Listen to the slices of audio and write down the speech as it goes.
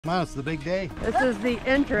Come on, it's the big day. This is the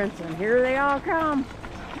entrance, and here they all come.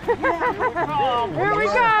 Here we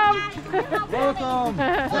come! Welcome!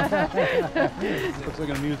 Looks like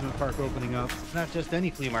an amusement park opening up. It's not just any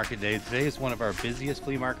flea market day. Today is one of our busiest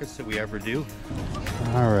flea markets that we ever do.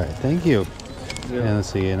 All right, thank you. Yeah. And let's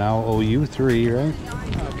see, and I'll owe you 3, right?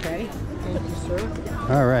 Okay, thank you, sir.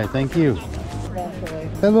 All right, thank you.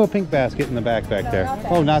 That little pink basket in the back there.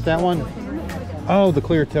 Oh, not that one? Oh, the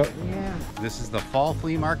clear toe. This is the Fall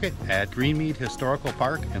Flea Market at Greenmead Historical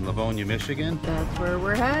Park in Livonia, Michigan. That's where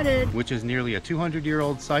we're headed. Which is nearly a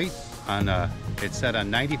 200-year-old site. It's set on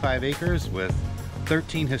 95 acres with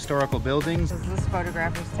 13 historical buildings. This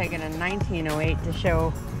photograph was taken in 1908 to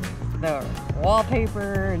show the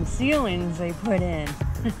wallpaper and ceilings they put in.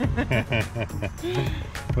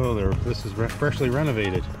 Oh, this is freshly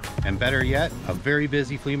renovated. And better yet, a very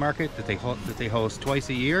busy flea market that they host twice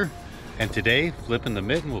a year. And today,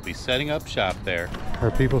 FlippinTheMitten will be setting up shop there.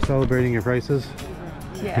 Are people celebrating your prices?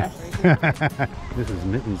 Yes. Mrs.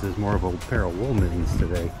 Mittens is more of a pair of wool mittens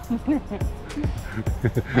today.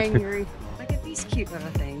 Angry. Look at these cute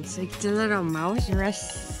little things. Like the little mouse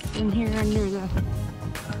rests in here under the...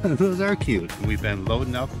 Those are cute. We've been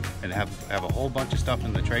loading up and have a whole bunch of stuff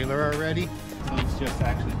in the trailer already. So it's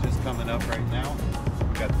just coming up right now.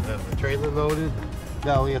 We got the trailer loaded,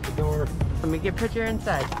 dolly at the door. Let me get a picture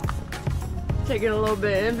inside. Taking a little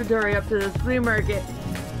bit of inventory up to this flea market.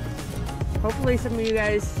 Hopefully some of you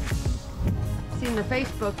guys seen the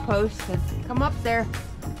Facebook post and come up there.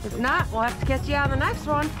 If not, we'll have to catch you on the next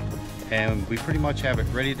one. And we pretty much have it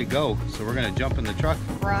ready to go, so we're gonna jump in the truck.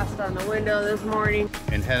 Frost on the window this morning.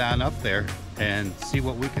 And head on up there and see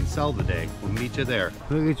what we can sell today. We'll meet you there.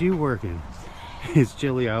 Look at you working. It's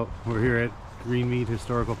chilly out. We're here at Greenmead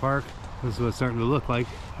Historical Park. This is what it's starting to look like.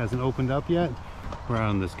 Hasn't opened up yet. We're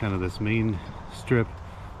on this main strip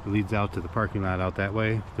that leads out to the parking lot out that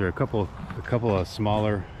way. There are a couple of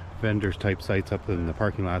smaller vendors type sites up in the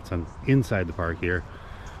parking lots inside the park here.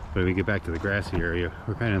 But when we get back to the grassy area,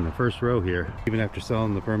 we're kind of in the first row here. Even after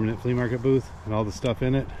selling the permanent flea market booth and all the stuff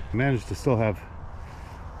in it, we managed to still have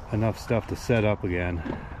enough stuff to set up again,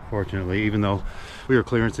 fortunately, even though we were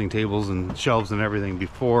clearancing tables and shelves and everything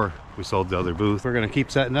before we sold the other booth. We're gonna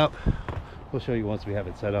keep setting up. We'll show you once we have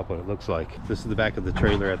it set up what it looks like. This is the back of the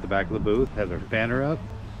trailer at the back of the booth. Have our banner up,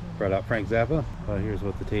 brought out Frank Zappa. Here's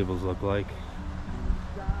what the tables look like.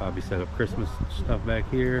 Bobby set up Christmas stuff back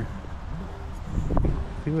here.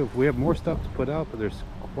 I think we have more stuff to put out, but there's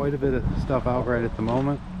quite a bit of stuff out right at the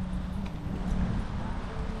moment.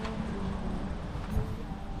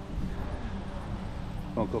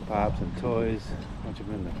 Funko Pops and toys, a bunch of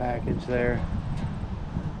them in the package there.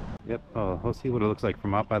 Yep, oh, we'll see what it looks like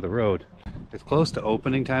from out by the road. It's close to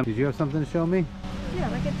opening time. Did you have something to show me? Yeah,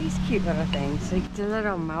 look at these cute little things. Like the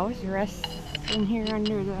little mouse rests in here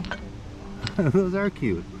under the... Those are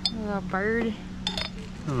cute. Little bird.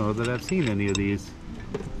 I don't know that I've seen any of these.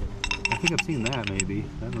 I think I've seen that maybe.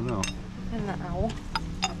 I don't know. And the owl.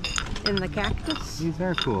 And the cactus. These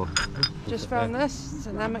are cool. Just found this. It's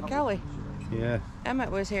an Emmett Kelly. Yeah.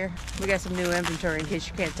 Emmett was here. We got some new inventory in case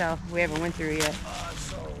you can't tell. We haven't went through yet.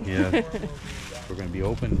 Yeah. We're going to be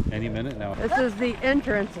open any minute now. This is the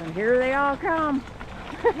entrance, and here they all come.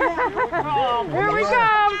 Here we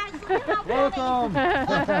come. Welcome.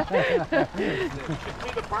 To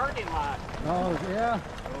the parking lot. Oh, yeah.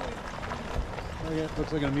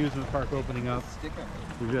 Looks like an amusement park opening up.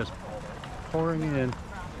 We're just pouring in.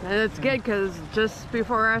 And it's good because just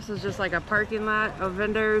before us is just like a parking lot of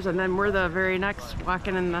vendors, and then we're the very next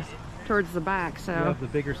walking in towards the back. So yeah, the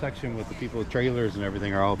bigger section with the people with trailers and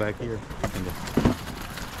everything are all back here. Can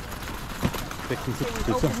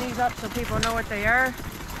we open these up so people know what they are?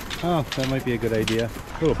 Oh, that might be a good idea.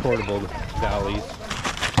 Little portable dollies.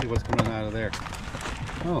 See what's coming out of there.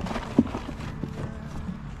 Oh,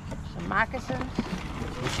 some moccasins.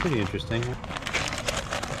 that's pretty interesting.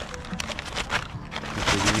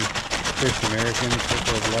 First American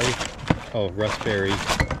Circle of Life. Oh, Rustberry.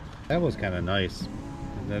 That was kind of nice.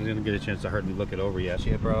 I didn't get a chance to hardly look it over yet.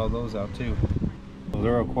 She had brought all those out too. Well,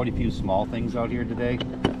 there are quite a few small things out here today.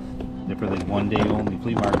 For these one-day only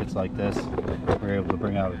flea markets like this, we're able to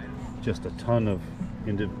bring out just a ton of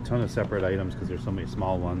separate items because there's so many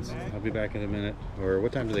small ones. I'll be back in a minute. Or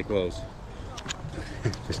what time do they close?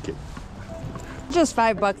 Just kidding. Just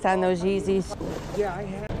 $5 on those Yeezys. Yeah, I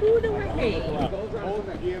have.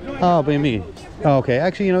 Oh, by me. Oh, okay.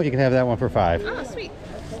 Actually, you know what? You can have that one for $5. Oh, sweet.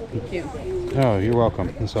 Thank you. Oh, you're welcome.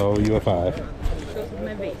 And so you a $5. Goes with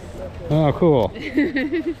my base. Oh, cool.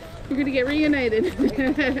 We're gonna get reunited.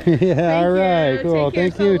 Yeah, all right, cool.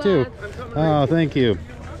 Thank you too. Oh, thank you.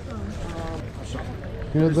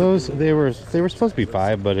 You know, those they were supposed to be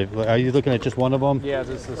 5, but if, are you looking at just one of them? Yeah,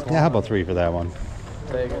 just this one. Yeah, how about 3 for that one?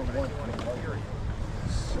 Take it.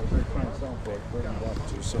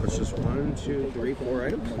 So it's just 1, 2, 3, 4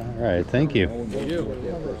 items. All right, thank you. You do.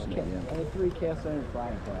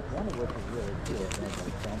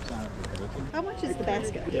 How much is the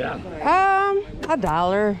basket? Yeah.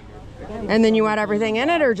 $1. And then you want everything in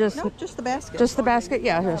it, or just No, just the basket. just the basket?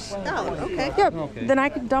 Yeah. Just, $1. Okay. yep. Okay. Then I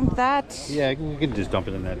could dump that. Yeah, you can just dump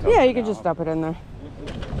it in that tub. Yeah, you can just dump it in there.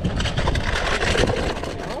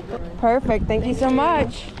 Perfect. Thank you so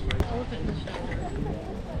much.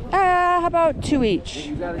 How about 2 each?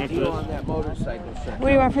 You got a deal on that motorcycle set. What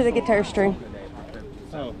do you want for the guitar string?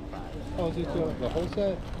 Oh, is it the whole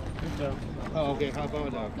set? Oh, okay. How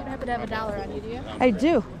about You happen to have $1 on you, do you? I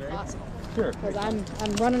do. Awesome. Sure. Because I'm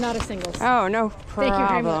running out of singles. Oh, no Thank you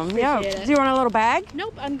very much. problem. Yeah. Appreciate it. Do you want a little bag?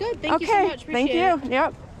 Nope, I'm good. Thank you so Okay. much. Thank Appreciate you. it.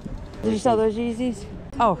 Yep. Did you sell those Yeezys?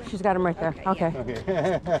 Oh, she's got them right there. Okay.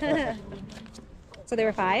 So they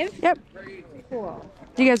were 5? Yep. Cool.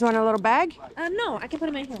 Do you guys want a little bag? No, I can put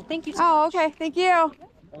them in here. Thank you so Oh, much. okay. Thank you.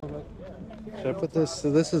 Should I put this?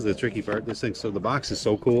 So this is the tricky part. This thing. So the box is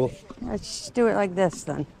so cool. Let's just do it like this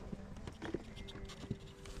then.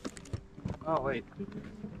 Oh wait.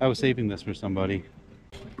 I was saving this for somebody.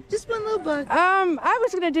 Just one little book. I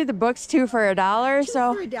was gonna do the books too for $1.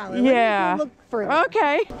 So For $1. Let me go yeah. look for it.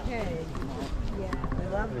 Okay. Okay. Yeah, I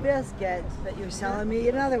love biscuits, but you're selling me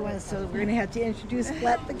another one, so we're gonna have to introduce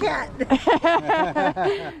Flat the cat.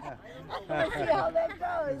 Let's see how that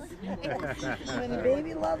goes. When a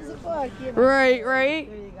baby loves a book, you know. Right. Right.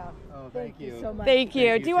 There you go. Oh, thank you. So much. Thank you.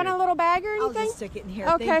 Thank Do you you, want a too. little bag or I'll anything? just stick it in here.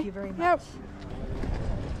 Okay. Thank you very much. Yep.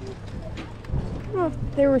 Well,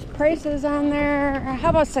 if there was prices on there. How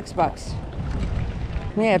about $6?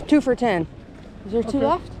 We have 2 for 10. Is there 2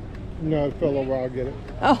 left? No, it fell over. I'll get it.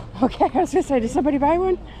 Oh, okay. I was gonna say, did somebody buy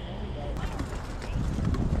one?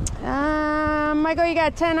 Michael, you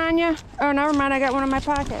got 10 on you? Oh, never mind. I got one in my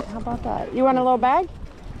pocket. How about that? You want a little bag?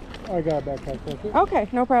 I got a backpack with it. Okay,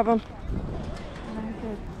 no problem.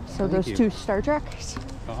 So Thank those you. 2 Star Treks,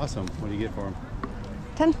 Awesome. What do you get for them?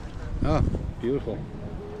 10. Oh, beautiful.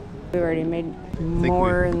 We already made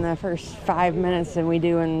more in the first 5 minutes than we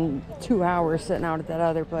do in 2 hours sitting out at that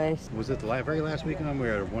other place. Was it the very last weekend? We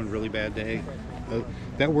had one really bad day.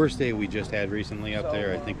 That worst day we just had recently up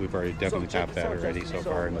there, I think we've already definitely topped that already so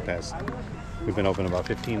far in the past. We've been open about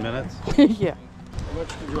 15 minutes. Yeah. How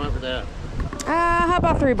much did you want for that? How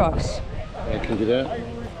about $3? I can do that.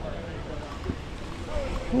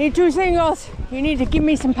 Need 2 singles. You need to give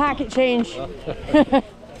me some pocket change.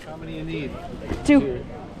 How many you need? 2.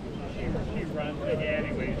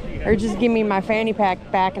 Or just give me my fanny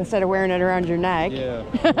pack back instead of wearing it around your neck. Yeah,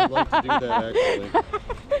 I'd like to do that actually.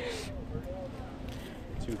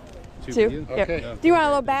 Two 2. for you? Yep. Okay. Do you want a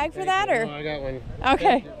little bag for that, or? No, I got one.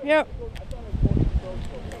 Okay. Yep.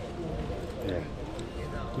 Yeah.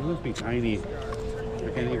 You must be tiny. I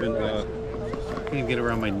can't even get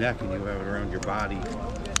around my neck, and you have it around your body.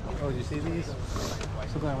 Oh, did you see these?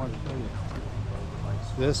 Something I wanted to show you.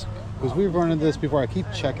 This, because we've run into this before. I keep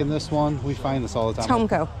checking this one. We find this all the It's time.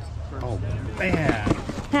 Homeco. Oh man!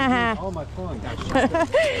 Haha. All my fun.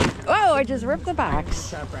 Oh, I just ripped the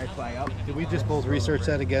box. Did we just both research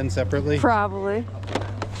that again separately? Probably.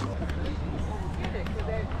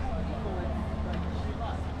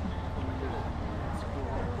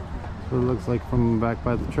 So it looks like from back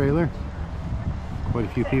by the trailer. Quite a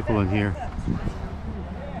few people in here.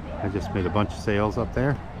 I just made a bunch of sales up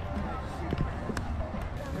there.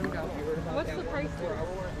 What's the price?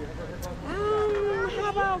 How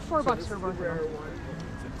about $4 for both of them?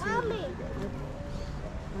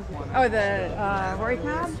 Oh, the Roy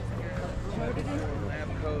Cobb?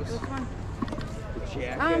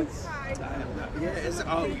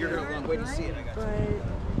 Oh, you're gonna wait to see it. But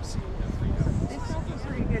they sell for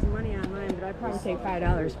pretty good money online, but I'd probably take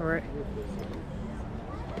 $5 for it.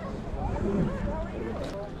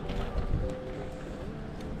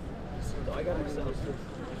 I got myself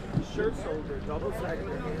shirt soldier, double sided.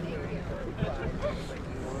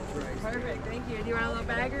 Perfect, thank you. Do you want a little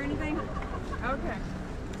bag or anything? Okay.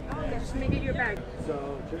 Okay, just let me get you a bag.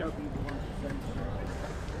 So, You're welcome.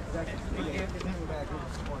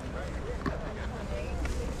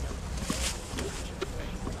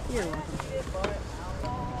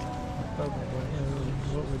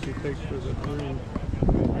 What would you take for the 3?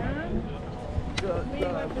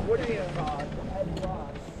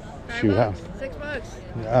 Shoot out.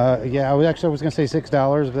 $6. Yeah, I was gonna say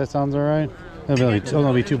 $6, if that sounds all right. It'll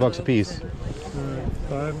only be $2 a piece.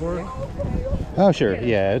 5 work? Oh sure,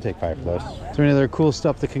 yeah, it'll take 5 for those. Is there any other cool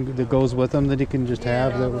stuff that goes with them that you can just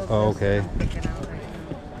have? Oh, okay.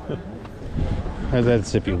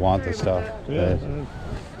 That's if you want the stuff. Yeah.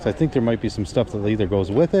 So I think there might be some stuff that either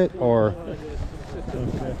goes with it or.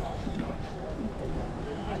 Okay.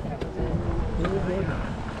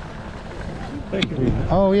 Thank you.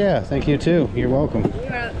 Oh yeah, thank you too. You're welcome. You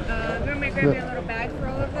want me to grab you a little bag for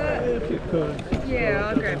all of that? If you could. Yeah,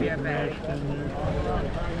 I'll grab you a bag.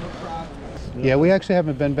 Yeah, we actually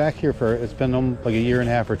haven't been back here for, it's been like a year and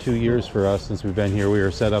a half or 2 years for us since we've been here. We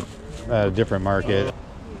were set up at a different market.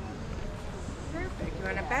 Perfect. You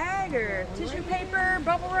want a bag or tissue paper,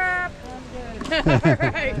 bubble wrap?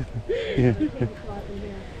 Alright. Yeah.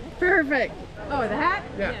 Perfect. Oh, the hat?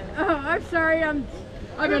 Yeah. Oh, I'm sorry.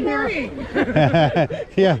 I've been here.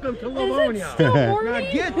 Yeah. Welcome to Livonia. Still morning? Now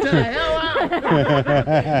get the hell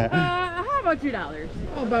out. How about $2?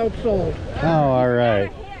 About sold. Oh, all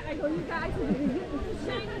right. I go, you guys are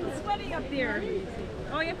shining and sweaty up there.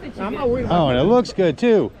 Oh, you have to I'm not worried Oh, about and it looks good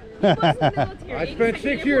too. I spent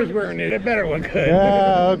 6 years wearing it. It better look good.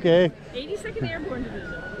 Yeah, okay. 82nd Airborne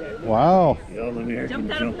Division. Wow. The old American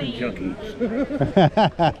Jumped out of jumping plane.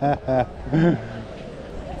 junkies.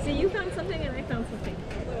 So you found something and I found something.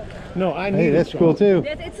 No, I need Hey, that's cool too.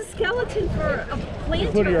 It's a skeleton for a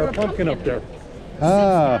planter Put or your a pumpkin up there.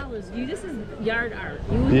 Ah, $6. You, this is yard art.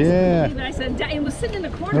 You would Yeah. just believe it. I said, it was sitting in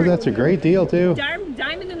the corner. oh, that's a great deal too.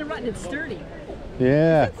 Diamond in the rut and it's sturdy.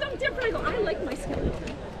 Yeah. It's something different. I go, I like my skeleton.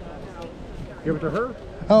 Give it to her.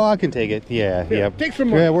 Oh, I can take it. Yeah, Here, yeah. take some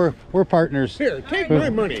money. Yeah, we're partners. Here, take my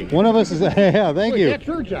money. One of us is yeah, thank Wait, you. that's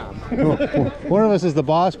your job. One of us is the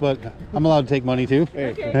boss, but I'm allowed to take money too.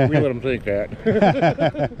 Hey, we let them think that.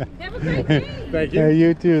 Have a great day. Thank Yeah, you.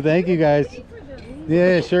 you too. Thank you guys.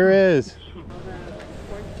 Yeah, it sure is.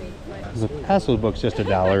 The Passo's book's just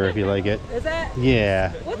 $1 if you like it. Is that?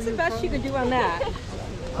 Yeah. What's the best you could do on that?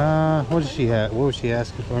 What did she have? What was she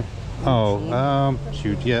asking for? Oh,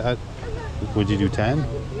 shoot. Yeah. Would you do 10?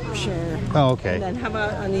 Sure. Oh, okay. And then how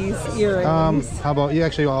about on these earrings? How about you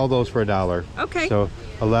actually all those for $1? Okay. So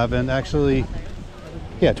 11, actually.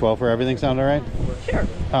 Yeah, 12 for everything. Sound all right? Sure.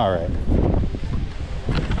 All right.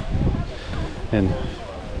 And do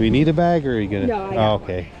we need a bag or are you gonna? No, I Oh, got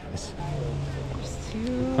okay. There's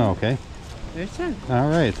two. Oh, okay. There's 10. All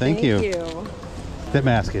right. Thank you. you. That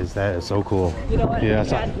mask that is so cool. You know what? Yeah, I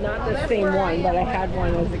had not the same one, but I had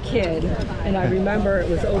one as a kid, and I remember it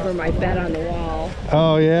was over my bed on the wall,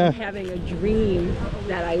 Oh yeah. having a dream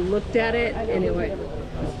that I looked at it and it went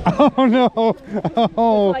Oh no.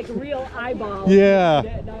 Oh. like real eyeballs. Yeah.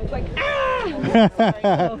 And I was like,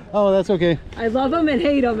 ah! Oh, that's okay. I love them and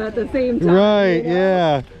hate them at the same time. Right. you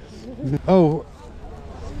know? Yeah. Oh.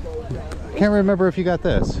 Can't remember if you got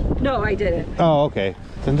this. No, I didn't. Oh, okay.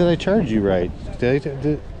 Then did I charge you right?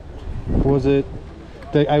 Was it?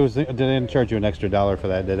 Did I didn't charge you an extra $1 for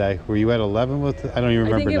that? Did I? Were you at 11 with? I don't even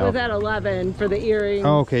remember I think it now. was at 11 for the earrings.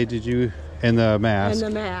 Oh, okay. Did you? And the mask.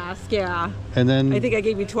 And the mask, yeah. And then. I think I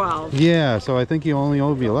gave you 12. Yeah. So I think you only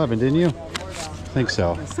owed me 11, didn't you? I think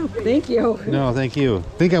so. So thank you. No, thank you. I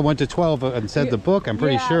think I went to 12 and said the book. I'm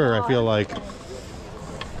pretty Yeah, sure. no, I feel like.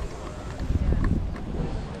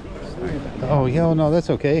 Oh, yeah, no, that's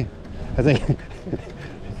okay. I think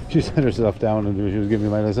she set herself down and she was giving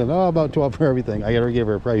me mine. I said, oh, about 12 for everything. I gotta give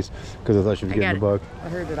her a price because I thought she was getting the book. I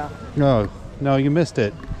heard it all. No, no, you missed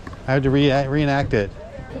it. I had to reenact it.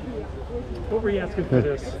 What were you asking for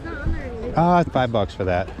this? $5 for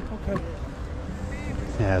that. Okay.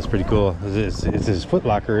 Yeah, it's pretty cool. It's his Foot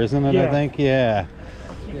Locker, isn't it? Yeah. I think. Yeah.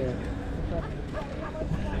 Yeah.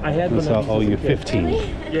 I had one So of these I'll owe as a you kid. 15.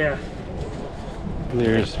 Yeah.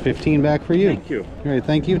 There's 15 back for you. Thank you. All right,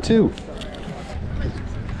 thank you too.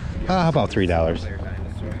 How about $3?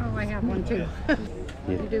 Oh, I have one too.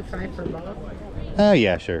 You do 5 for both. Oh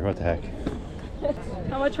yeah, sure. What the heck?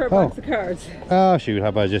 How much for a box of cards? Oh shoot, how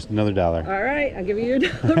about just another $1? All right, I'll give you your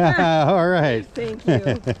 $1 back. All right. Thank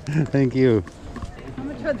you. Thank you. How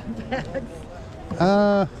much are the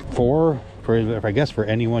bags? 4 for, I guess, for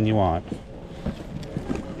anyone you want.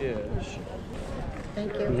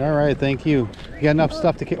 Thank you. All right, thank you. You got enough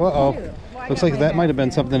stuff to keep. Uh-oh. Looks like that might have been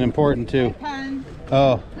something important too. Pen.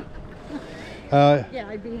 Oh. Yeah,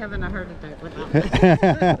 I'd be having a heart attack without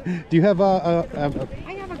it. Do you have I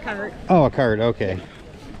have a cart. oh, a card? Okay.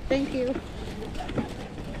 Thank you.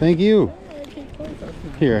 Thank you.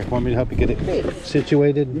 Here, want me to help you get it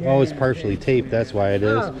situated? Oh, it's partially taped. That's why it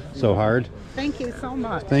is so hard. Thank you so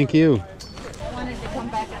much. Thank you. I wanted to come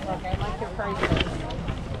back and look. I like your prices.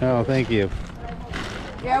 Oh, thank you.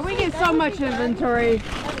 Yeah, we get so much inventory.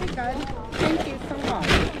 Okay, good. Thank you so much.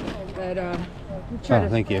 But we try Oh, to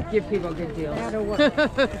thank you. give people good deals. That'll work. Yeah,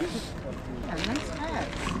 nice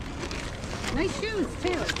hats. Nice shoes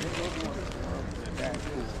too.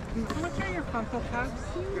 How much are your Funko Pops?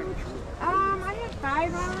 I have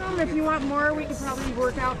 5 on them. If you want more, we could probably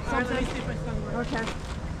work out something. Okay.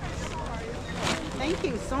 Thank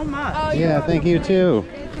you so much. Oh, Yeah, thank you too.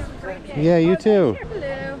 Yeah, you too.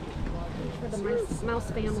 Hello. For the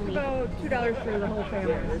mouse family. About $2 for the whole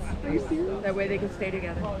family. Are you serious? That way they can stay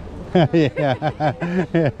together. Yeah.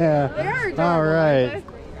 They are adorable, All right. aren't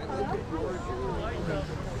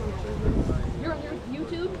You're on your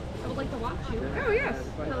YouTube? I would like to watch you. they? Oh, yes.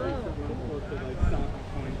 Hello.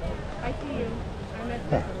 I see you. I'm at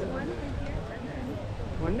this one.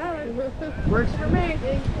 $1. Works for me.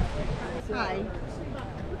 Hi.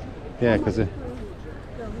 Yeah, because The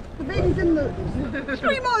baby's in the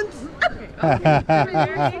 3 months.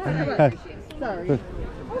 Sorry.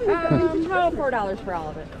 How $4 for all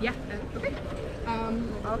of it? Yeah. Okay.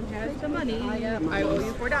 I'll have the money. I owe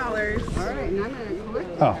you $4. All right, and I'm gonna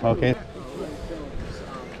collect. Oh, okay.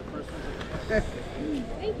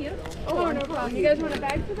 Thank you. Oh, no problem. You guys want a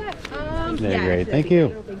bag for that? They're yeah, great. Thank you.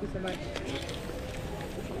 Thank you so much.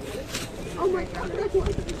 Oh my God.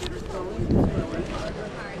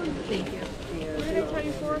 Thank you. What did I tell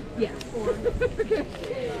you for? Yes.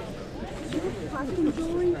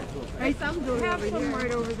 I have some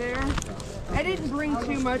right over there. I didn't bring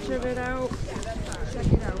too much of it out. Check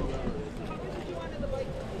it out.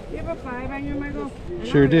 You have a 5 on your Michael? I know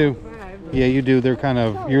Sure I do. have 5. Yeah, you do. They're kind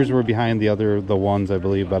of, yours were behind the ones, I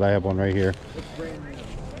believe, but I have one right here.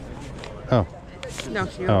 Oh. No,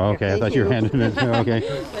 you Oh, okay. I thought you were handing it. Okay.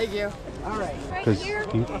 Thank you. All right. 'Cause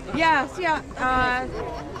Yes, yeah.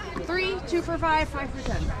 3, 2 for 5, 5 for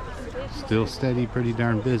 10. still steady, pretty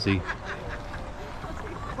darn busy.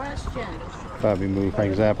 Question. Bobby moved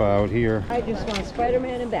Frank Zappa out here. I just want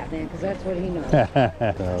Spider-Man and Batman because that's what he knows.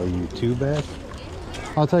 So you too bad?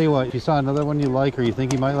 I'll tell you what, if you saw another one you like or you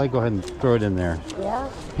think you might like, go ahead and throw it in there. Yeah.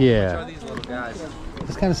 Yeah.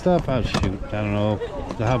 This kind of stuff, oh shoot, I don't know.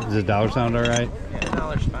 Does the dollar sound all right? Yeah,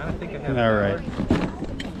 $1's fine. I think I have All right.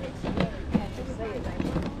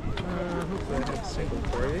 hopefully I have a single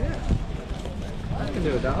for you. Yeah. I can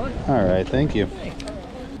do $1. All right, thank you.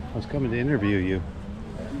 I was coming to interview you.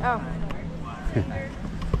 Oh,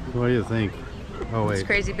 What do you think? Oh it's wait.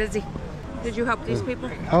 crazy busy. Did you help these people?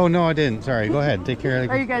 Oh no, I didn't. Sorry. Go ahead. Take care.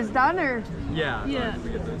 Are you guys done or? Yeah. Yeah.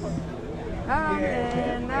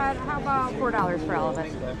 And how about $4 for all of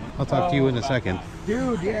it? I'll talk to you in a second.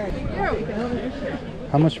 Dude, yeah.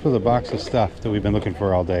 How much for the box of stuff that we've been looking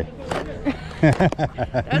for all day? That's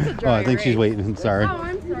a Oh, I think she's rate. waiting. Sorry. Oh,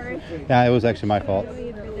 I'm sorry. Yeah, it was actually my fault.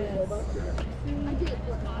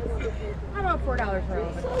 How about $4 for all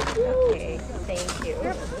of it? Okay. Thank you.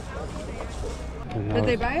 Did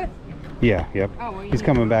they buy it? Yeah, yep. Oh, well, you He's need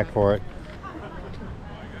coming to- back for it.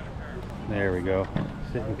 There we go.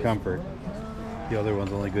 Sit in comfort. The other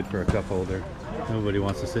one's only good for a cup holder. Nobody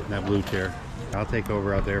wants to sit in that blue chair. I'll take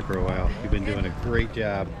over out there for a while. You've been doing a great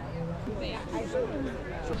job.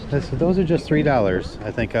 Those are just $3.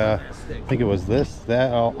 I think it was this,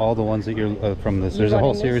 that, all the ones that you're from this. There's a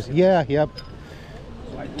whole series. Yeah, yep.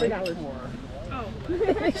 $3 more. Oh.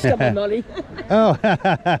 Still my money. Oh.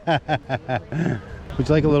 Would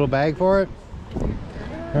you like a little bag for it?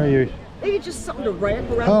 Or are you? Maybe just something to wrap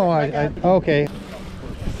around. Oh, okay. I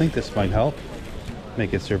think this might help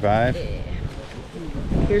make it survive.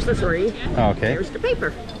 Here's the 3. Okay. Here's the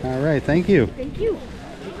paper. All right. Thank you. Thank you.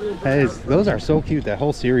 Hey, those are so cute. That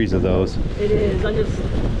whole series of those. It is. I just,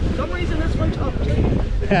 for some reason, that's my top 2.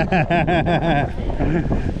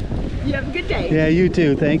 You have a good day. Yeah, you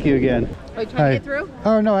too. Thank you again. Are you trying to get through?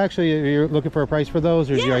 Oh no, actually, you're looking for a price for those,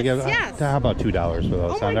 or do you Yes, give? yes. How about $2 for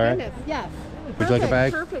those? Oh Sound my all right? goodness, yes. Would you like a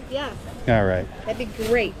bag? Perfect, yes. All right. That'd be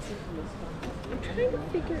great. I'm trying to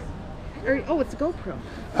figure... oh, it's a GoPro.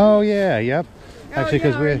 Oh yeah, yep. Actually,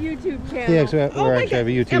 because our we're YouTube channel. yeah, 'cause we're Oh my actually have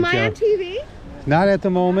a God. YouTube Am I channel. on TV? Not at the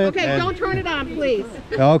moment. Okay, and- don't turn it on, please.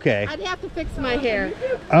 Okay. I'd have to fix my hair.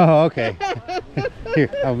 Oh, okay. Here,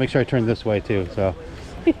 I'll make sure I turn this way too. So.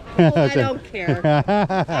 Oh, I don't care.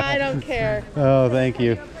 I don't care. Oh, thank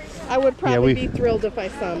you. I would probably we- be thrilled if I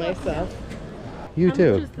saw myself. You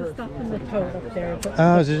too. The stuff in the tote up there.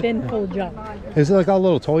 Oh, is it, Bin full of junk. is it like all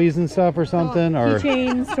little toys and stuff or something, or?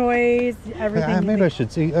 Keychains, toys, everything. Maybe I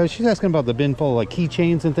should see. She's asking about the bin full of like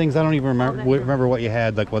keychains and things. I don't even remember what you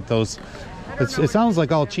had, like what those. It sounds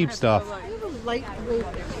like all cheap stuff. I have a light blue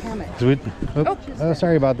hammock. Oh,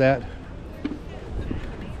 sorry about that.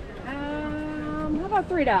 How about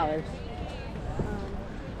 $3?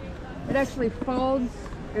 It actually folds,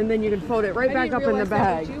 and then you can fold it right back up in the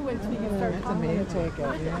bag.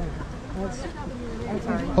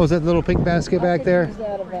 Oh, is that little pink basket back there?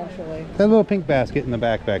 That eventually. That little pink basket in the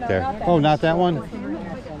back there. Oh, not that one?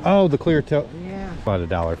 Oh, the clear tote. Yeah. About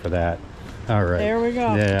 $1 for that. All right. There we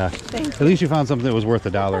go. Yeah. Thank At least you found something that was worth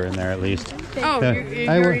 $1 in there at least. Oh, Yeah. you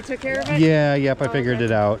I already took care of it? Yeah, yep, I figured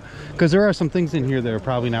it out. Because there are some things in here that are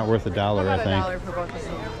probably not worth $1, I think. $1 for both of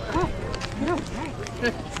them.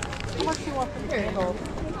 How much do you want for the candles?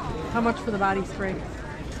 How much for the body spray?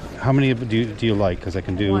 How many do you like? Because I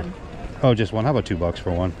can do... One. Oh, just one. How about $2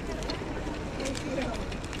 for one?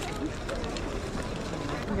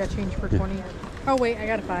 You got change for 20. Oh wait, I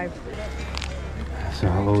got a 5. So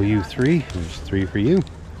I'll owe you 3. There's 3 for you.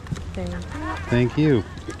 Thank you. Thank you.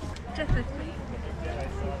 I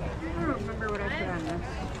don't remember what I put on this.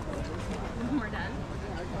 We're done.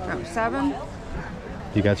 Oh, 7?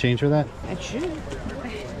 You got change for that? I should.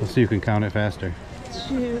 Let's see who can count it faster.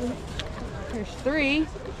 2. There's 3.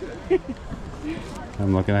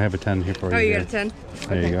 I'm looking. I have a 10 here for you. Oh, you here. got a 10?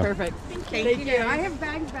 There you Okay, go. perfect. Thank you. I have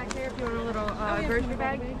bags back there if you want a little grocery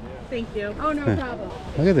bag. Thank you. Oh, no problem.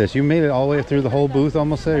 Look at this. You made it all the way through the whole booth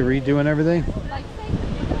almost, say, redoing everything.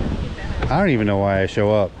 I don't even know why I show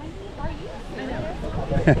up.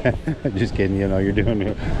 Just kidding. You know, you're doing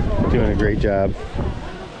a great job.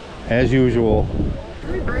 As usual.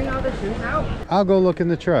 Can we bring all the shoes out? I'll go look in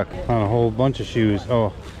the truck. On a whole bunch of shoes.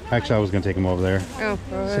 Oh, actually, I was going to take them over there. Oh,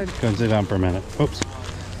 go ahead. Go and sit down for a minute. Oops.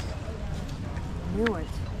 Knew it.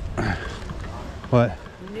 What?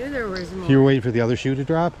 Knew there was more. You were waiting for the other shoe to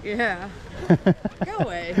drop? Yeah. Go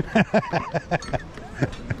away.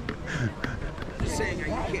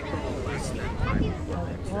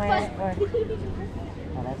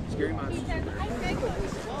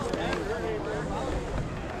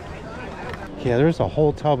 Yeah, there's a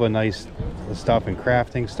whole tub of nice stuff and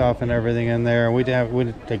crafting stuff and everything in there. I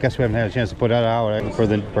guess we haven't had a chance to put that out for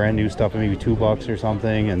the brand new stuff, maybe $2 or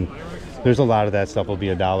something. And there's a lot of that stuff will be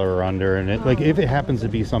 $1 or under. And if it happens to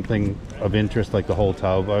be something of interest, like the whole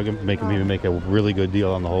tub, I can maybe make a really good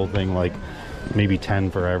deal on the whole thing, like maybe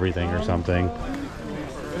 10 for everything or something.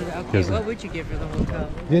 Okay, what would you give for the whole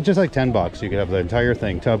tub? Yeah, just like $10. You could have the entire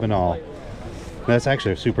thing, tub and all. That's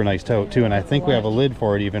actually a super nice tote too, and I think we have a lid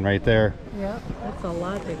for it even right there. Yeah, that's a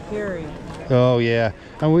lot to carry. Oh yeah,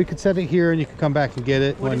 and we could set it here, and you can come back and get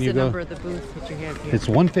it What when is you the go. number of the booth that you have here? It's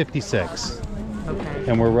 156, Okay.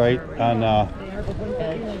 and we're right on.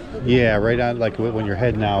 Yeah, right on, like when you're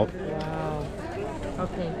heading out. Wow.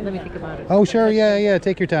 Okay, let me think about it. Oh sure, yeah,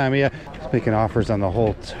 take your time. Yeah, just making offers on the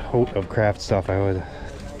whole tote of craft stuff. I would.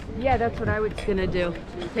 Yeah, that's what I was gonna do.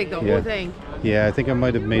 Take the Yeah. whole thing. Yeah, I think I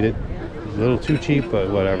might have made it a little too cheap, but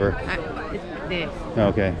whatever. It's this.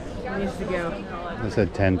 Okay, It needs to go. I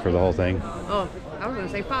said 10 for the whole thing. Oh, I was gonna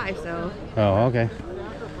say 5, so. Oh, okay.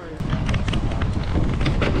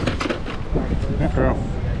 Yeah, girl.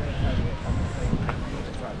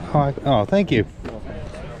 Oh, thank you.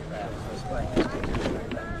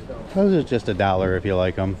 Those are just $1 if you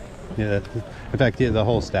like them. Yeah. In fact, yeah, the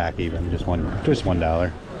whole stack even just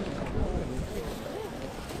 $1.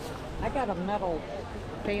 I got a metal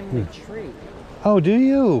family tree. Oh, do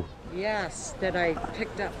you? Yes, that I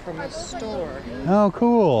picked up from a store. Oh,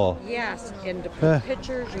 cool. Yes, and to put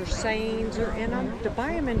pictures or sayings or in them. To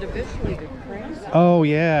buy them individually, they're crazy. Oh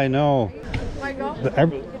yeah, I know.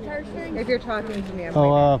 If you're talking to me, I'm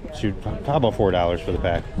Shoot, how about $4 for the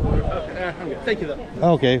pack? Thank you, though.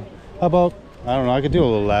 Okay. How about, I don't know, I could do a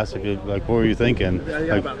little less if you like. What were you thinking? Yeah,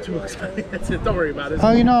 Like, about $2. That's it. Don't worry about it.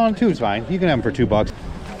 oh, you know, 2 is fine. You can have them for $2.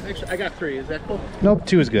 Actually, I got 3. Is that cool? Nope,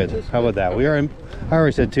 2 is good. How about that? I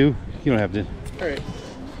already said 2. You don't have to. All right.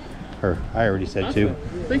 Or I already said 2.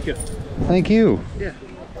 Thank you. Thank you. Yeah.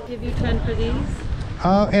 Give you 10 for these?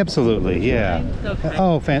 Absolutely, yeah. Okay.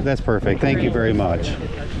 Oh, that's perfect. Thank you very much.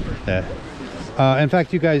 That. In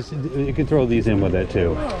fact, you guys, you can throw these in with it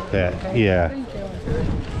too. That, yeah.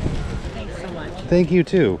 Thanks so much. Thank you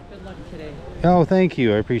too. Good luck today. Oh, thank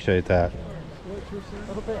you. I appreciate that.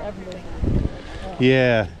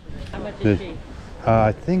 Yeah. How much is she?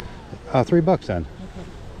 I think $3 then.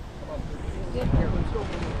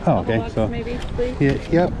 Oh, okay. Bucks So, maybe, please? yeah,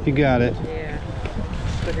 yep, you got it. Yeah.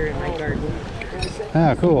 Put her in my garden.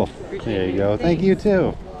 Ah, cool. There you go. Thank you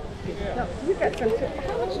too. You got some.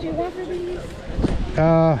 How much do you want for these?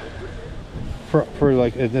 For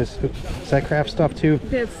like this, is that craft stuff too?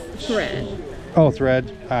 That's thread. Oh,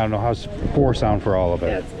 thread. I don't know. How's 4 sound for all of it?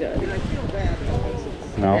 That's good.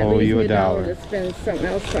 And I'll owe you $1. to spend something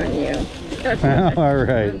else on you. All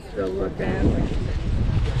right. I'm still looking.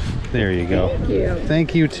 There you go. Thank you.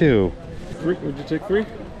 Thank you too. 3? Would you take 3?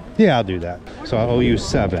 Yeah, I'll do that. So I owe you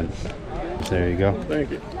 7. There you go.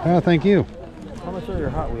 Thank you. Oh, thank you. How much are your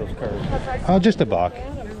Hot Wheels cars? Oh, just $1.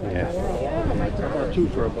 Yeah. Or 2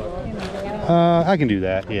 for $1. I can do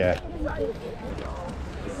that. Yeah.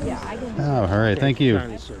 Oh, all right. Thank you.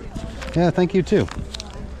 Connie, sir. Yeah, thank you too.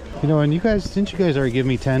 You know, and you guys, didn't you guys already give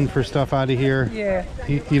me 10 for stuff out of here? Yeah.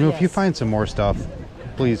 You know, if you find some more stuff,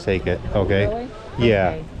 please take it, okay? Really? Yeah.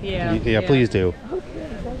 Okay. Yeah. Yeah, please do. I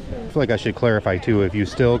feel like I should clarify too, if you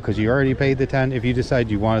still, because you already paid the 10, if you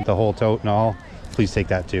decide you wanted the whole tote and all, please take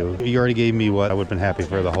that too. You already gave me what I would have been happy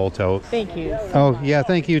for the whole tote. Thank you. Oh, yeah,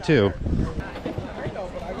 thank you too.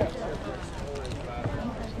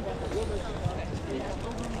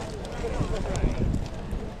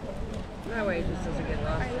 That way it just doesn't get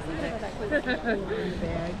lost.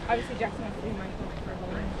 Obviously, Jackson has to be mindful for a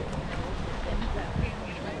moment.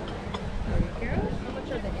 How much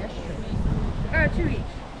are the ashtrays? 2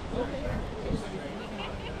 each.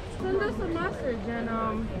 Send us a message and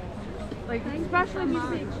like especially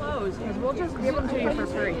between clothes, because we'll just give them to you for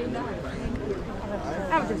free.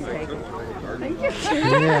 I'll just take it. Thank you.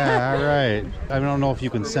 Yeah, all right. I don't know if you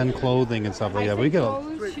can send clothing and stuff like that. We get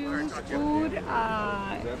Clothes, shoes, food,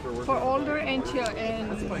 for older and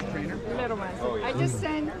little ones. I just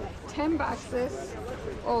sent 10 boxes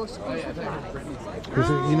of school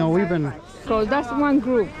supplies. you know, we've been. So that's one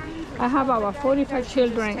group. I have about 45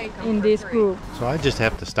 children in this group. So I just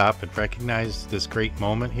have to stop and recognize this great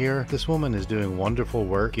moment here. This woman is doing wonderful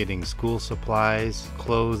work getting school supplies,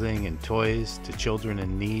 clothing, and toys to children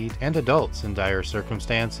in need and adults in dire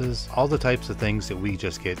circumstances. All the types of things that we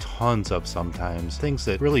just get tons of sometimes. Things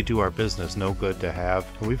that really do our business no good to have.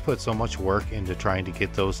 And we've put so much work into trying to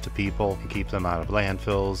get those to people and keep them out of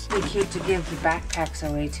landfills. It'd be cute to give the backpacks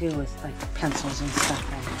away too, with like pencils and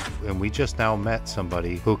stuff. And we just now met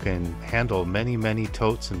somebody who can handle many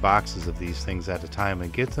totes and boxes of these things at a time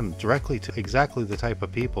and get them directly to exactly the type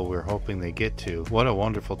of people we're hoping they get to. What a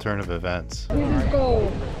wonderful turn of events. This is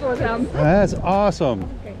gold for them. That's awesome.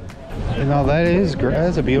 Okay. You know, that is great.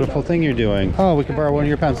 That's a beautiful thing you're doing. Oh, we can borrow one of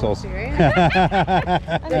your pencils. I mean,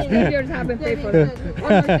 if yours haven't paid for it.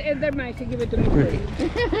 If they're mine, to give it to me.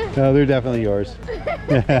 No, they're definitely yours.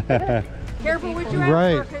 Careful what you ask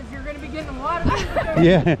Right. for, because you're going to be getting a lot of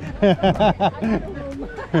Yeah.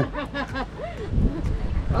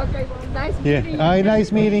 Okay, well, nice Yeah. meeting you.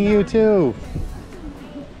 Nice meeting you too.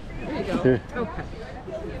 There you go. Here. Okay.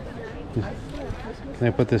 Can I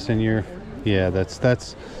put this in your? Yeah, that's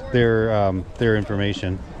their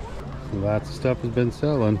information. Lots of stuff has been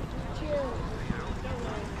selling.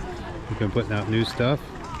 We've been putting out new stuff.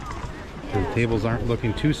 The tables aren't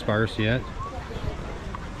looking too sparse yet.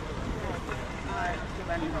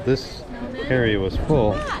 This area was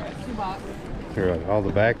full. There were like all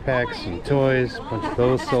the backpacks and toys, a bunch of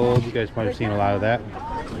those sold. You guys might have seen a lot of that.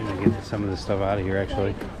 I'm gonna get some of this stuff out of here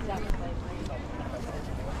actually.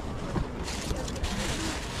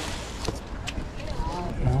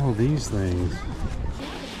 Oh, these things.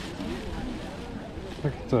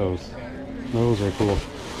 Look at those. Those are cool.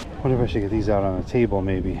 What if I should get these out on a table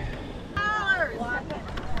maybe?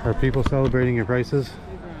 Are people celebrating your prices?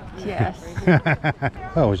 Yes.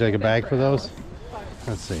 Oh, would you like a bag for those?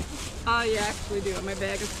 Let's see. Oh, yeah, actually do. My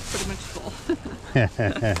bag is pretty much full.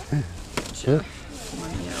 Sure.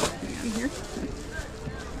 Hang on here.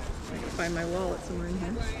 I can find my wallet somewhere in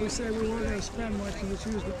here. We say we weren't going to spend much and just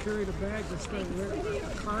usually carried a bag instead of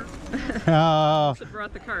a cart. Oh, Should have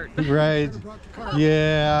brought the cart. right.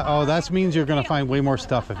 Yeah. Oh, that means you're going to find way more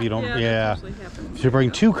stuff if you don't. Yeah. That usually happens. If you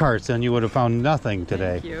bring 2 carts, then you would have found nothing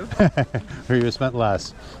today. Thank you. Or you would have spent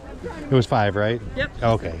less. It was 5, right? Yep.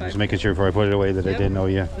 Okay. Just making sure before I put it away that I didn't know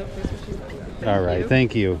you. All right.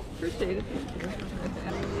 Thank you. Appreciate it.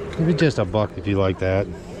 Maybe just a buck if you like that.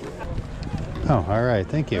 Oh, all right.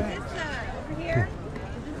 Thank you. Here?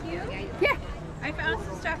 Is this you? Yeah. I found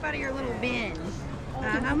some stuff out of your little bin.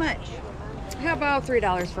 How much? How about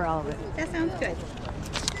 $3 for all of it? That sounds good.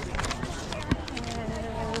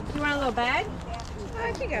 Do you want a little bag?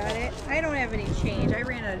 You got it. I don't have any change. I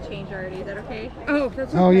ran out of change already. Is that okay? Oh,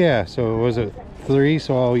 that's Oh yeah. So was it 3?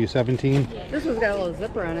 So I owe you 17. This one's got a little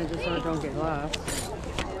zipper on it just so it don't get lost.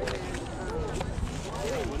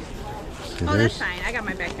 Oh, that's fine. I got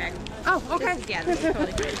my backpack. Oh, okay. Yeah, this is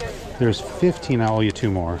totally fine. There's 15. I owe you 2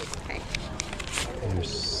 more. Okay. There's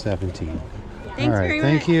 17. Thanks All right. very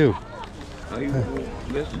Thank much. you.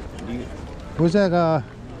 Was that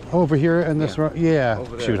over here in this row? Yeah.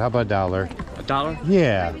 Over there. Shoot. How about $1? $1?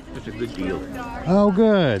 Yeah. That's a good deal. Oh,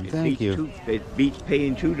 good. Thank you. It beats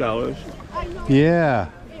paying $2. Yeah.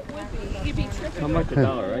 How much?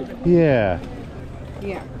 $1, right? Yeah.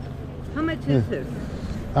 Yeah. How much is this?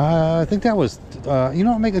 I think that was. You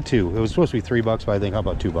know what? Make it 2. It was supposed to be $3, but I think how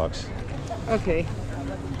about $2? Okay.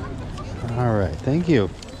 All right. Thank you.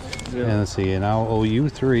 Yeah. And let's see. And I'll owe you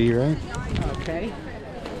 3, right? Okay.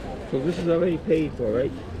 So this is already paid for,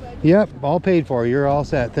 right? Yep. All paid for. You're all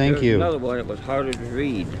set. Thank There's you. another one that was harder to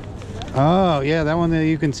read. Oh, yeah, that one there,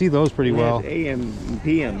 you can see those pretty well. AM and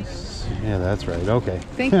PMs. Yeah, that's right. Okay.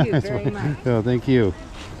 Thank you very much. Oh, thank you.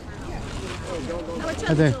 What's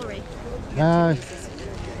Hi there. jewelry?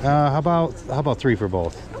 How about 3 for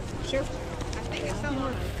both? Sure. I think it's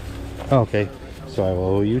somewhere. Okay, so I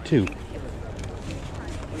will owe you 2.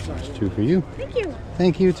 There's 2 for you. Thank you.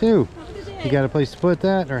 Thank you too. Have a good day. You got a place to put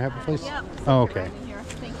that, or have a place? Yep. Oh, okay. Here.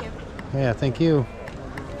 Thank you. Yeah, thank you.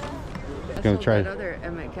 I Gonna sold try. that other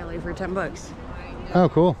Emmett Kelly for $10. Oh,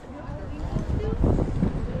 cool.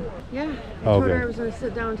 Yeah. I Oh, told her good. I was going to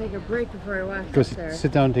sit down and take a break before I walked Go up there.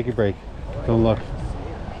 sit down and take a break. Don't look.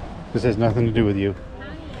 This has nothing to do with you.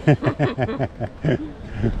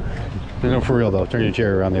 No, for real though. Turn your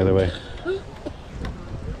chair around the other way.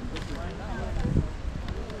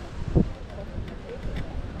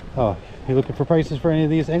 Oh, you looking for prices for any of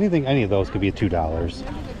these? Any of those could be $2.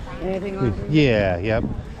 Anything on? Yeah, yep.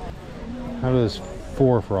 How does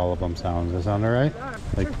 4 for all of them sound? Does that sound all right?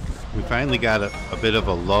 Like, we finally got a bit of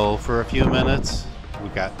a lull for a few minutes. We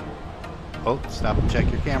got, oh, stop and check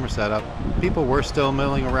your camera setup. People were still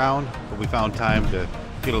milling around, but we found time to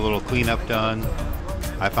get a little cleanup done.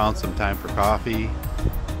 I found some time for coffee.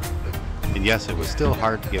 And yes, it was still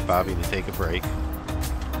hard to get Bobby to take a break.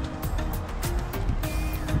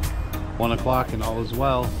 1 o'clock and all is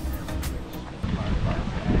well.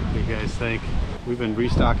 What do you guys think? We've been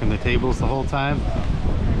restocking the tables the whole time.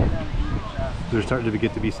 There's starting to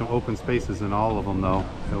get to be some open spaces in all of them though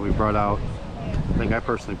that we brought out. I think I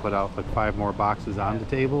personally put out like 5 more boxes on the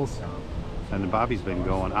tables, and Bobby's been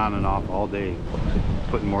going on and off all day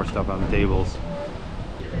putting more stuff on the tables.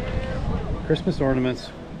 Christmas ornaments,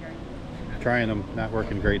 trying them, not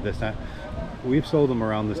working great this time. We've sold them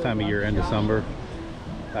around this time of year, end of summer.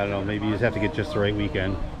 I don't know, maybe you just have to get just the right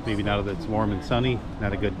weekend. Maybe now that it's warm and sunny,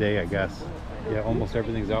 not a good day, I guess. Yeah, almost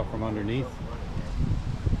everything's out from underneath.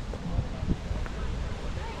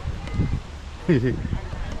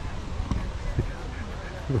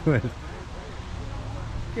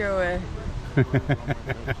 Go away.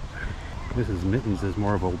 Mrs. Mittens is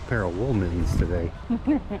more of a pair of wool mittens today.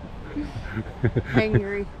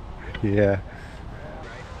 Angry. Yeah.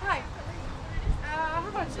 Hi. How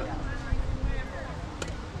about you?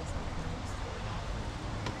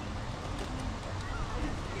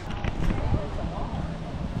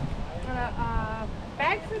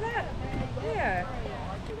 Bag for that? Yeah.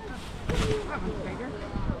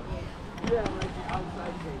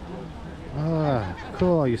 Ah,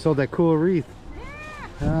 cool. You sold that cool wreath.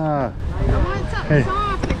 Ah. I want something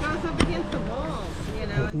soft that goes up against the walls, you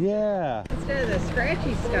know, Yeah. instead of the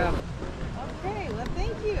scratchy stuff. Okay, well,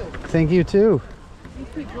 thank you. Thank you too. These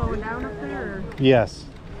keep blowing down up there? Or? Yes.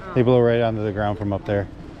 They blow right onto the ground from up there.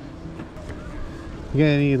 You got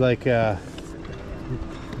any like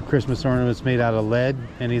Christmas ornaments made out of lead?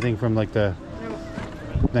 Anything from like the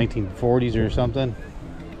 1940s or something?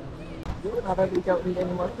 Probably don't need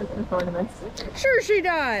any more Christmas ornaments. Sure she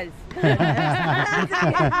does! You can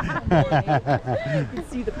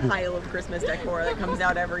see the pile of Christmas decor that comes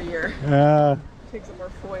out every year. Takes up our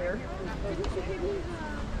foyer.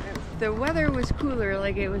 The weather was cooler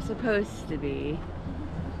like it was supposed to be.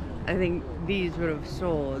 I think these would have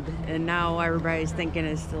sold, and now everybody's thinking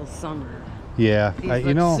it's still summer. Yeah, These you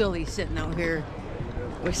look know, silly sitting out here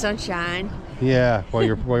with sunshine. yeah, while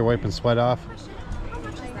you're wiping sweat off.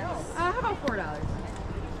 How about $4?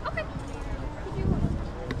 Okay.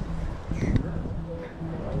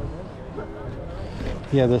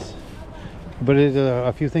 Yeah, but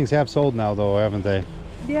a few things have sold now though, haven't they?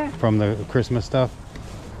 Yeah. From the Christmas stuff.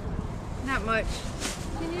 Not much.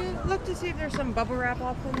 Can you look to see if there's some bubble wrap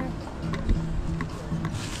left in there?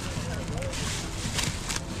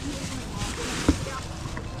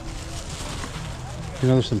 You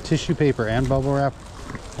know, there's some tissue paper and bubble wrap.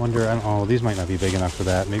 Wonder, I don't know, these might not be big enough for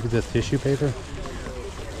that. Maybe the tissue paper?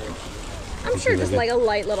 I'm sure just like a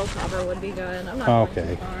light little cover would be good. I'm not going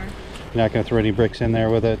Okay. too far. You're not going to throw any bricks in there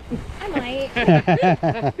with it? I might.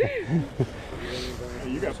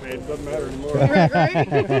 You got paid, it doesn't matter anymore.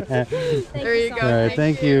 Right? There you go. All right,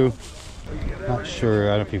 thank you. Not sure, I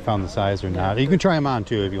don't know if you found the size or not. You can try them on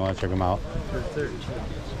too if you want to check them out.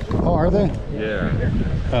 Oh, are they? Yeah.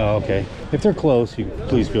 Oh, okay. If they're close, you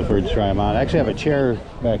please feel free to try them on. I actually have a chair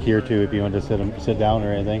back here too if you want to sit down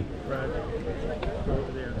or anything. Go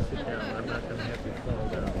over there and sit down. I'm not going to have you fall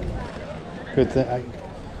down. Good thing.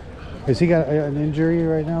 Has he got an injury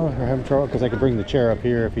right now or having trouble? Because I can bring the chair up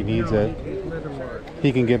here if he needs it. Let him walk.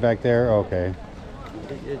 He can get back there? Okay.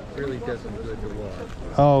 It really does him good to walk.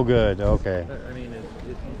 Oh, good. Okay. I mean, as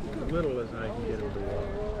little as I can get him to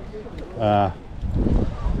walk.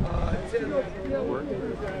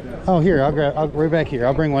 Oh, here, I'll grab. I'll right back here.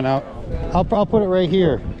 I'll bring one out. I'll put it right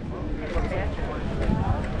here.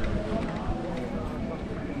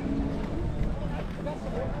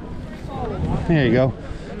 There you go.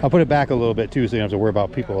 I'll put it back a little bit too, so you don't have to worry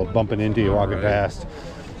about people bumping into you walking past.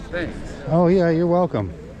 Thanks. Oh yeah, you're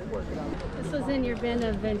welcome. This was in your bin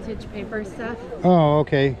of vintage paper stuff. Oh,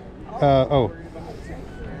 okay. Oh.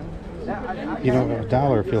 You know,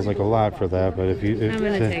 $1 feels like a lot for that, but if you... I'm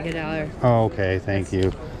gonna take $1. Oh, okay, thank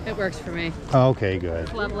you. It works for me. Okay,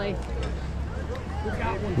 good. Lovely.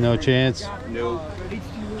 No chance? No.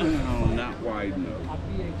 No, not wide, no.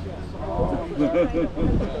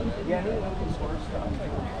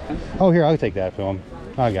 Oh, here, I'll take that film.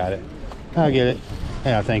 I got it. I'll get it.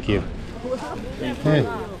 Yeah, thank you. Hey.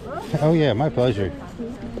 Oh, yeah, my pleasure.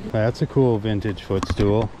 That's a cool vintage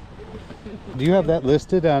footstool. Do you have that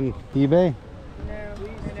listed on eBay? No,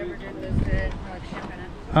 I never did list it. Like shipping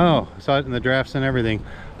it. Oh, saw it in the drafts and everything.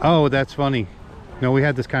 Oh, that's funny. No, we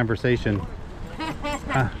had this conversation.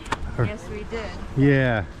 Yes, we did.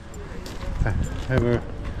 Yeah. I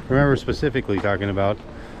remember specifically talking about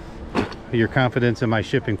your confidence in my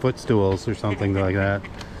shipping footstools or something like that.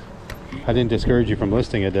 I didn't discourage you from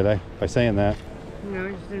listing it, did I? By saying that? No,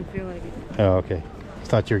 I just didn't feel like it. Oh, okay. I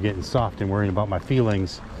thought you were getting soft and worrying about my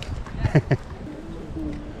feelings.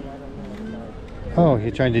 Oh,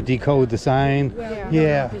 you're trying to decode the sign? Well,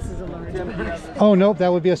 yeah. This is a large box. Oh, nope,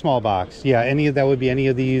 that would be a small box. Yeah, that would be any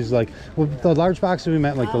of these, like, well, the large boxes we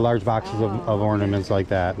meant like the large boxes of ornaments like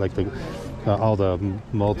that, like the all the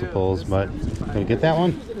multiples. But can you get that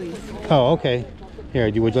one? Oh, okay. Here,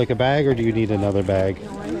 would you like a bag or do you need another bag?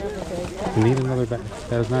 You need another bag?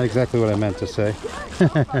 That is not exactly what I meant to say.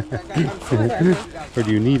 Or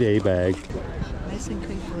do you need a bag? Nice and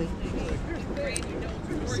crinkly.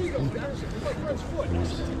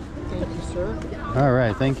 All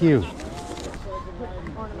right, thank you.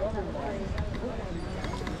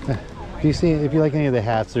 If you like any of the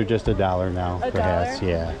hats, they're just $1 now for hats.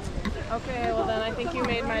 Yeah. Okay, well then I think you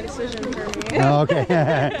made my decision for me. Oh,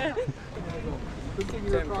 okay.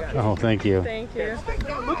 Oh, thank you. Thank you. Is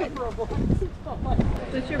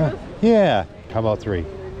this your booth? Yeah. How about 3?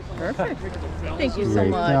 Perfect. Thank you so Great.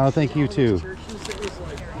 much. No, thank you too.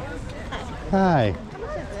 Hi.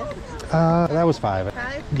 That was 5.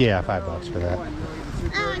 Yeah, $5 for that.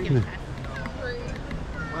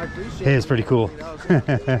 Hey, it's pretty cool.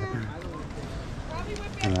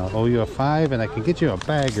 And I'll owe you a 5, and I can get you a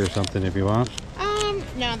bag or something if you want.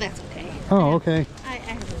 No, that's okay. Oh, okay. I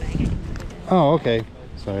have a bag. Oh, okay.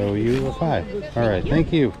 So I owe you a 5. All right,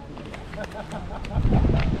 thank you.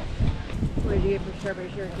 What did you get for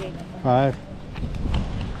strawberry shortcake? 5.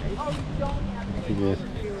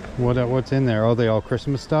 What's in there? Oh, they all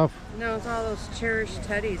Christmas stuff? No, it's all those cherished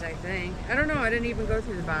teddies, I think. I don't know. I didn't even go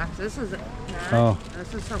through the box. This is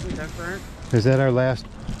this is something different. Is that our last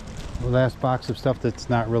box of stuff that's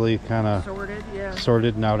not really kind of Sorted, yeah.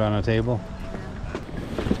 sorted and out on a table?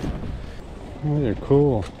 Oh, they're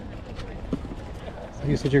cool.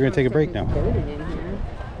 You said you're gonna take a break now.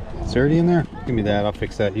 It's dirty in there? Give me that. I'll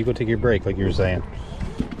fix that. You go take your break, like you were saying.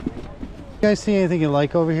 You guys see anything you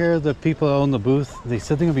like over here? The people that own the booth, they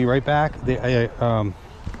said they're gonna be right back. I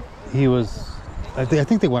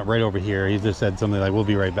think they went right over here. He just said something like, "We'll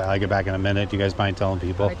be right back. I'll get back in a minute." Do you guys mind telling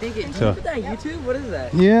people? I think it. So, Is that YouTube? What is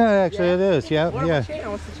that? yeah, actually it is. Yeah, What yeah.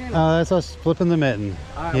 channel? What's the channel? That's us, FlippinTheMitten.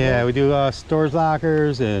 Right, Yeah, well, we do stores,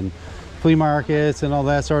 lockers, and flea markets, and all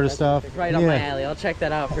that sort of stuff. Right up my alley. I'll check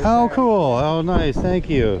that out for Oh, sure. cool. Oh, nice. Thank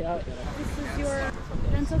you. This is your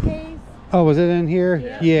pencil case? Oh, was it in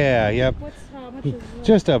here? Yeah. Yep. How much is it?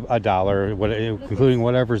 Just $1, including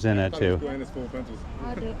whatever's in it too.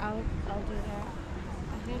 I'll do that.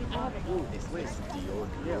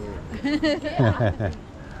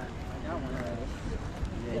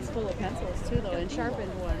 It's full of pencils too, though, and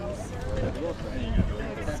sharpened ones.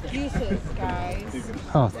 Excuses, guys.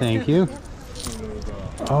 Oh, thank you.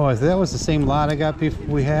 Oh, that was the same lot I got before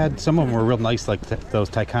we had. Some of them were real nice, like those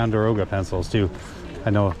Ticonderoga pencils too. I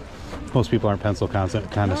know most people aren't pencil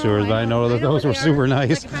connoisseurs, but I know that those were super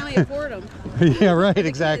nice. I can finally afford them. Yeah, right,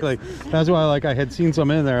 exactly. That's why, like, I had seen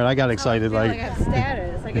some in there and I got excited. I have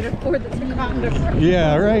status. I can afford the Ticonderoga.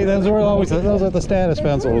 Yeah, right. Those are the status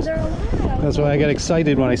pencils. That's why I get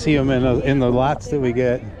excited when I see them in the lots that we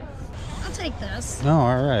get. I'll take this. Oh,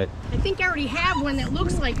 all right. I think I already have one that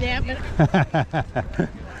looks like that, but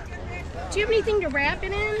do you have anything to wrap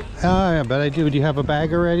it in? Yeah, but I do. Do you have a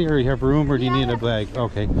bag already, or you have room, or do you need a bag?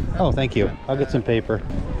 Okay. Oh, thank you. I'll get some paper.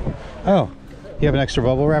 Oh, you have an extra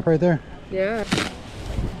bubble wrap right there? Yeah.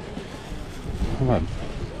 Come on.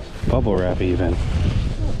 Bubble wrap even.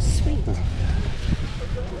 Oh, sweet.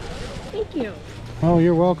 you. Oh,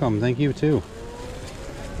 you're welcome. Thank you too.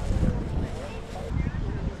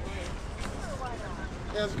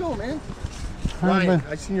 Yeah, let's go, man. Hi, Ryan,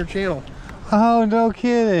 I seen your channel. Oh, no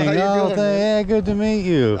kidding. How you Oh, doing, man? yeah, good to meet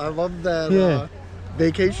you. I love that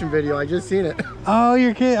vacation video. I just seen it. Oh,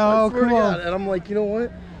 you're kidding. Oh, I swear to cool. God. And I'm like, you know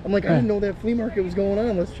what? I'm like, I didn't know that flea market was going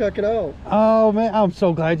on. Let's check it out. Oh, man, I'm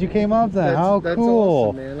so glad you came up then. How That's cool.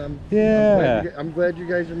 awesome, man. Yeah. I'm glad you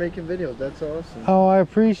guys are making videos. That's awesome. Oh, I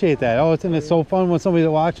appreciate that. Oh, it's so fun when somebody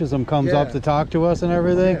that watches them comes up to talk to us and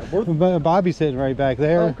everything. Yeah, Bobby's sitting right back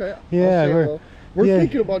there. Okay. Yeah, we're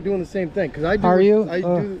thinking about doing the same thing because I do. Are you?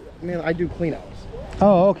 I do clean outs.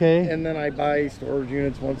 Oh, okay. And then I buy storage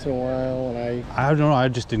units once in a while, and I don't know. I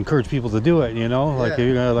just encourage people to do it. You know, like if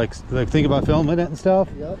you're gonna like think about filming it and stuff.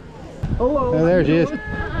 Yep. Hello. Oh, there she is.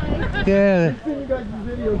 Yeah. I seen you guys'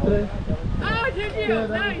 video today. Oh, did you? Yeah, that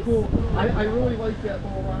Nice. was cool. I really like that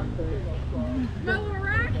little rock thing. My little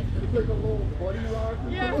rock? It's like a little buddy rock.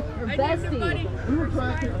 Yeah, I need a buddy. We were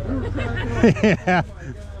cracking. Yeah.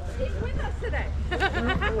 He's with us today.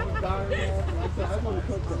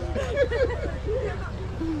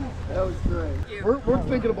 That was great. We're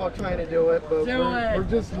thinking about trying to do it, but we're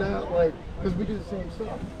just not like, because we do the same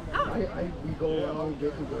stuff. We go around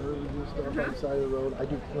getting garbage and stuff on the side of the road. I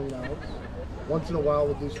do clean outs. Once in a while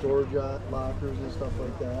we'll do storage lockers and stuff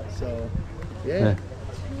like that. So, yeah.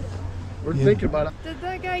 We're thinking about it. Did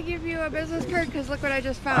that guy give you a business card? Because look what I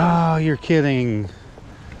just found. Oh, you're kidding.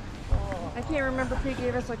 I can't remember if he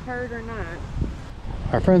gave us a card or not.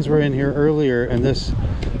 Our friends were in here earlier, and this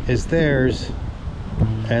is theirs,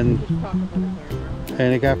 and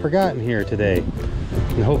it got forgotten here today.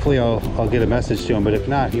 And hopefully I'll get a message to him, but if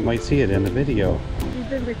not, you might see it in the video. You've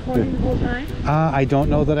been recording the whole time? I don't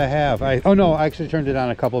know that I have. Oh no, I actually turned it on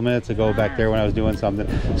a couple minutes ago back there when I was doing something.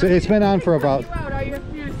 So it's been on for about... All you have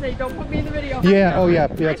to do is say, don't put me in the video. Yeah, oh yeah,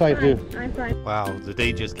 that's all I do. I'm fine. Wow, the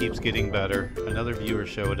day just keeps getting better. Another viewer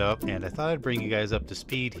showed up, and I thought I'd bring you guys up to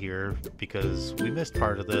speed here because we missed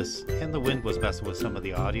part of this, and the wind was messing with some of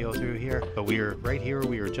the audio through here. But we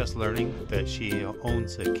were just learning that she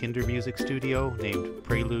owns a kinder music studio named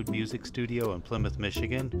Prelude Music Studio in Plymouth,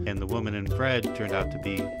 Michigan, and the woman in red turned out to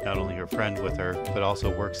be not only her friend with her, but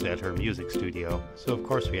also works at her music studio. So of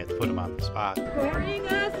course we had to put him on the spot. Bring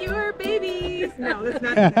us your babies. No, that's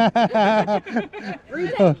not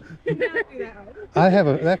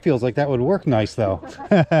that feels like that would work nice though.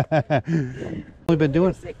 We've been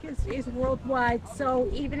doing music is worldwide, so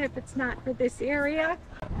even if it's not for this area,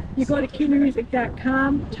 you go to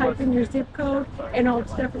kindermusic.com, type in your zip code, and all the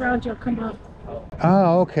stuff around you will come up.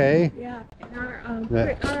 Oh, okay. Yeah, and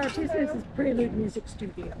our business is Prelude Music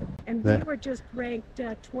Studio, and we were just ranked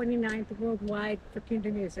 29th worldwide for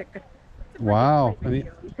kinder music. Wow.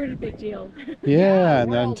 Pretty big deal. Yeah, in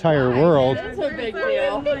the entire world. It's a big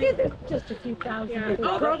deal. There's just a few thousand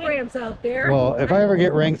programs out there. Well, if I ever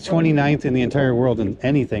get ranked 29th in the entire world in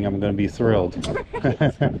anything, I'm going to be thrilled.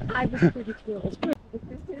 I was pretty thrilled.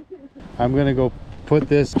 I'm going to go put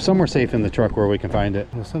this somewhere safe in the truck where we can find it.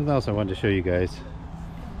 There's something else I wanted to show you guys.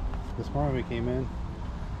 This morning we came in,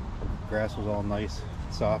 the grass was all nice,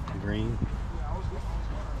 soft and green.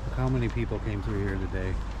 Look how many people came through here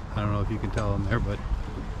today. I don't know if you can tell them there, but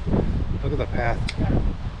look at the path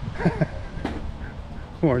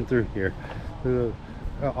worn through here. There's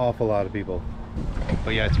an awful lot of people.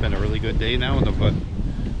 But yeah, it's been a really good day now, but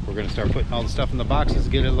we're going to start putting all the stuff in the boxes,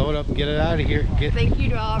 get it loaded up, and get it out of here. Thank you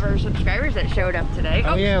to all of our subscribers that showed up today.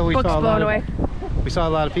 Oh yeah, we saw a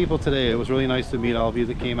lot of people today. It was really nice to meet all of you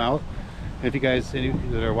that came out. If you guys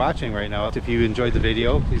that are watching right now, if you enjoyed the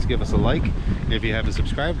video, please give us a like. And if you haven't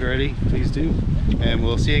subscribed already, please do. And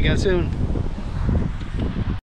we'll see you again soon.